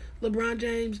watch LeBron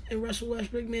James and Russell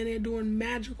Westbrook, man, they're doing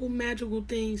magical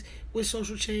things with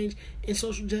social change and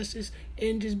social justice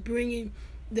and just bringing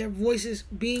their voices,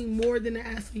 being more than an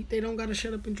athlete. They don't got to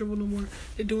shut up and dribble no more.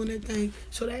 They're doing their thing.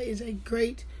 So that is a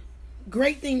great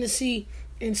thing to see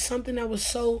and something that was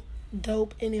so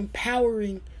dope and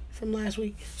empowering from last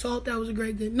week. So I hope that was a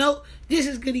good note. This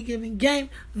is Goody Giving Game,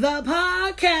 the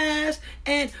podcast,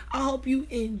 and I hope you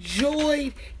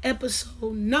enjoyed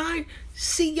episode 9.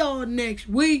 See y'all next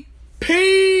week.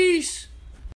 Peace.